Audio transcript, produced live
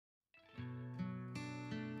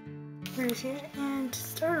right here. And to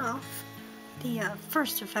start off, the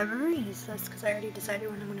 1st of February, so that's because I already decided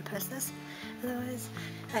when I'm going to post this. Otherwise,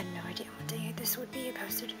 I had no idea what day this would be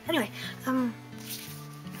posted. Anyway,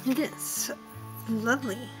 this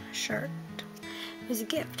lovely shirt was a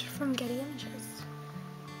gift from Geddie Images,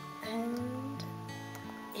 and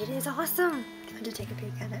it is awesome. I had to take a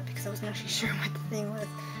peek at it because I wasn't actually sure what the thing was,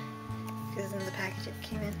 because in the package it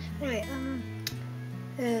came in. Anyway,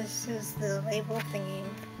 this is the label thingy.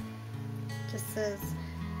 Just says,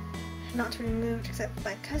 not to be removed except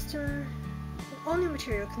by customer. All new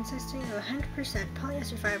material consisting of 100%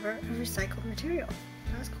 polyester fiber of recycled material.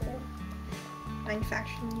 That's cool.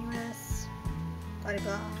 Manufactured in the US. Blah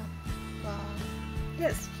blah blah.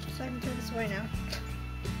 Yes, so I can throw this away now.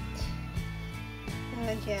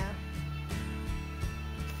 Yeah.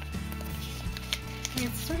 And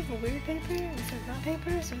it's sort of a weird paper, it's like not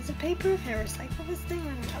paper, so is it paper? Can I recycle this thing? I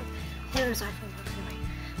don't know. What was I from anyway?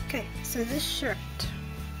 Okay, so this shirt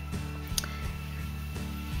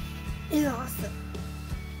is awesome.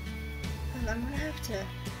 And I'm gonna have to,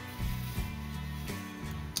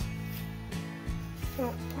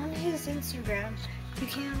 well, on his Instagram, you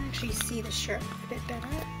can actually see the shirt a bit better.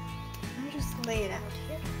 Let me just lay it out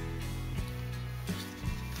here.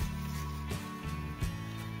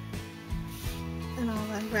 And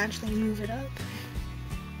I'll gradually move it up.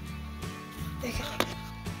 Okay.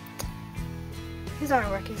 His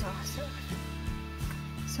artwork is awesome.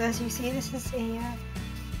 So as you see, this is the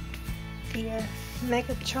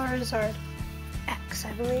Mega Charizard X,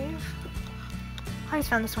 I believe. I always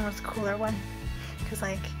found this one was the cooler one, because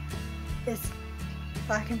like it's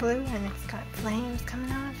black and blue and it's got flames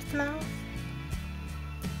coming out of its mouth,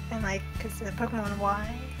 and like because the Pokemon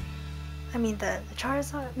Y, I mean the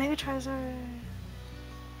Charizard, Mega Charizard.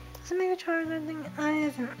 Is it Mega Charizard thing? I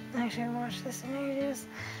haven't actually watched this in ages.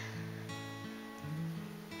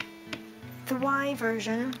 The Y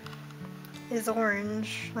version is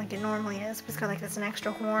orange, like it normally is, but it's got like this an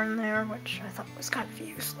extra horn there, which I thought was kind of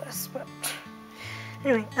useless, but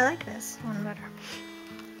anyway, I like this one better.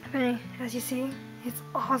 But as you see, it's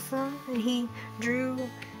awesome, and he drew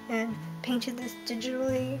and painted this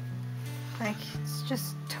digitally. Like, it's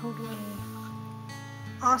just totally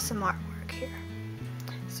awesome artwork here.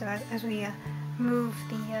 So as we move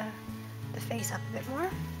the face up a bit more,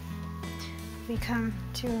 we come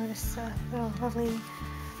to this little lovely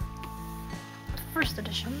first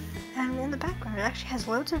edition, and in the background it actually has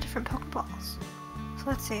loads of different Pokeballs. So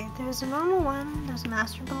let's see, there's a normal one, there's a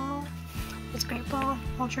Master Ball, there's Great Ball,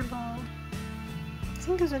 Ultra Ball. I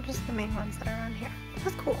think those are just the main ones that are on here.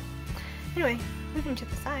 That's cool. Anyway, moving to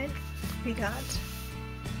the side, we got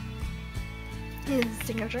his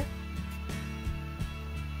signature.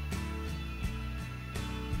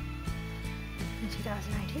 In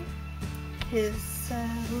 2019. His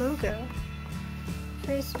logo,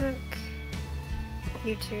 Facebook,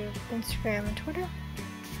 YouTube, Instagram, and Twitter,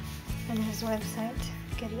 and his website,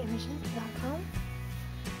 GeddieImages.com.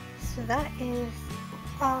 So that is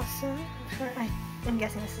awesome. I'm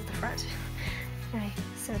guessing this is the front. Right,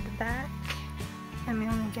 so the back, I mean,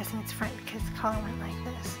 I'm guessing it's front because the collar went like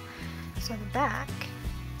this. So the back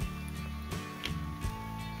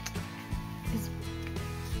is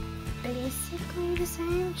basically the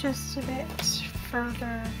same, just a bit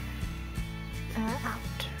further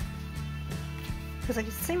out. Because like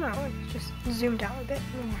it's the same artwork, just zoomed out a bit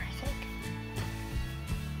more, I think.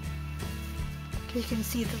 Because you can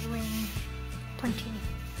see the ring pointy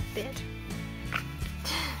bit.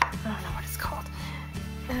 I don't know what it's called.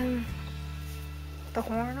 The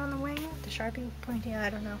horn on the wing, the Sharpie pointy, I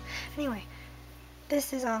don't know. Anyway,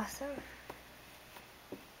 this is awesome.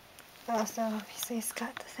 Also, obviously, it's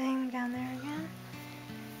got the thing down there again.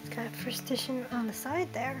 It's got first edition on the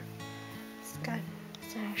side there. It's got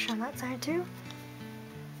extra on that side too.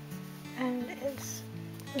 And it's,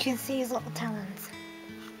 you can see his little talons.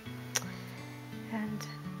 And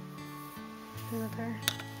his other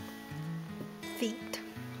feet.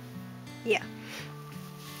 Yeah.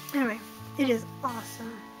 Anyway, it is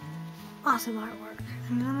awesome. Awesome artwork.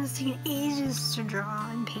 I mean, it's taken ages to draw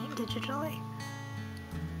and paint digitally.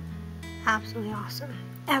 Absolutely awesome.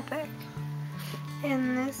 Epic.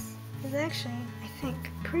 And this is actually, I think,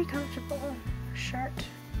 pretty comfortable shirt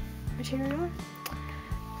material.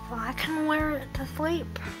 So I can wear it to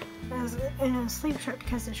sleep as in a sleep shirt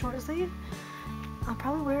because it's short sleeve. I'll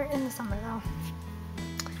probably wear it in the summer though.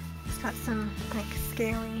 It's got some like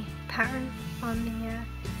scaly pattern on the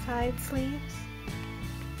side sleeves.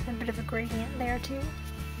 A bit of a gradient there too.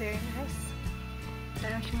 Very nice. I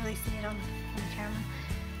don't really see it on the camera.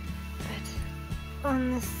 But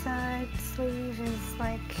on the side sleeve is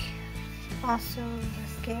like also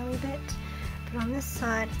the scaly bit, but on this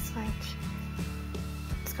side it's like,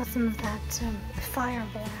 it's got some of that fire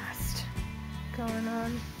blast going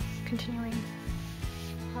on, continuing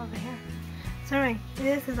over here. So anyway,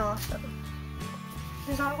 this is awesome.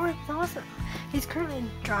 His artwork is awesome. He's currently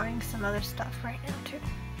drawing some other stuff right now too.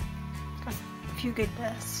 Got a few good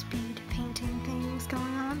speed painting things going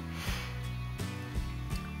on.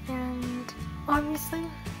 And obviously,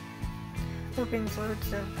 opens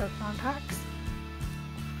loads of Pokemon packs.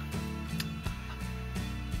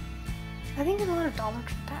 I think a lot of Dollar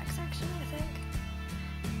Tree packs actually, I think.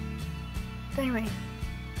 But anyway,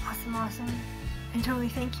 awesome. And totally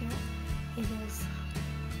thank you. It is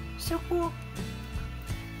so cool.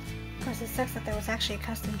 Of course, it sucks that there was actually a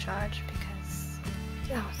custom charge because,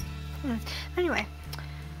 Anyway,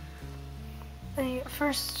 a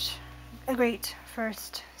great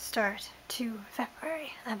first start to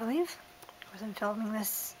February, I believe. I wasn't filming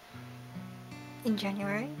this in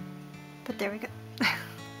January, but there we go.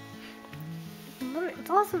 It's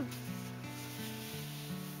awesome.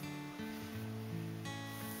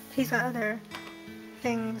 He's got other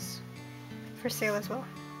things for sale as well,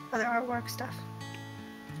 other artwork stuff.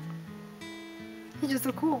 He's just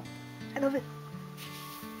so cool. I love it.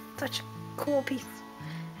 Such a cool piece.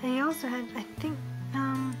 And he also had, I think,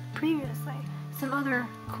 previously, some other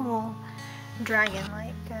cool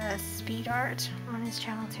dragon-like speed art on his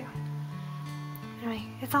channel too. Anyway,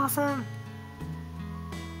 it's awesome.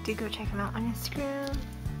 Do go check him out on Instagram,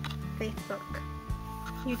 Facebook,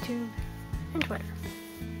 YouTube, and Twitter.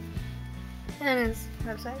 And his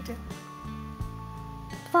website too.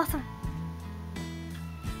 It's awesome.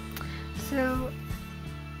 So,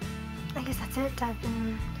 I guess that's it. I've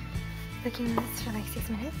been looking at this for like 6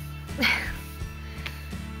 minutes.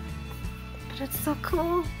 But it's so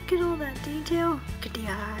cool. Look at all that detail. Look at the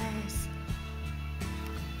eyes.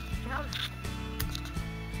 Yeah.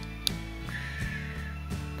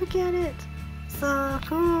 Look at it. So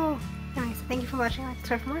cool. Anyways, thank you for watching. Like,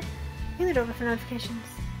 subscribe for more. Hit it over for notifications.